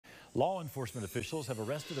Law enforcement officials have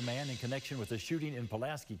arrested a man in connection with a shooting in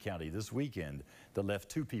Pulaski County this weekend that left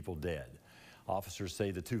 2 people dead. Officers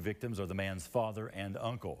say the 2 victims are the man's father and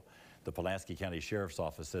uncle. The Pulaski County Sheriff's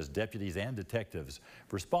Office says deputies and detectives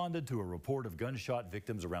responded to a report of gunshot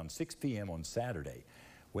victims around 6 p.m. on Saturday.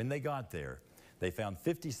 When they got there, they found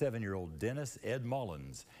 57-year-old Dennis Ed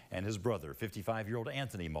Mullins and his brother, 55-year-old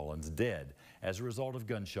Anthony Mullins, dead as a result of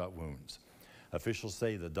gunshot wounds. Officials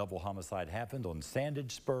say the double homicide happened on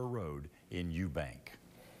Sandage Spur Road in Eubank.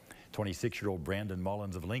 26-year-old Brandon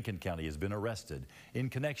Mullins of Lincoln County has been arrested in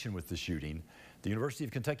connection with the shooting. The University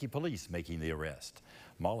of Kentucky police making the arrest.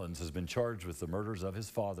 Mullins has been charged with the murders of his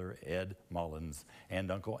father, Ed Mullins, and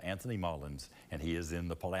uncle Anthony Mullins, and he is in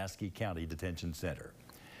the Pulaski County Detention Center.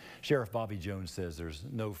 Sheriff Bobby Jones says there's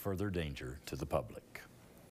no further danger to the public.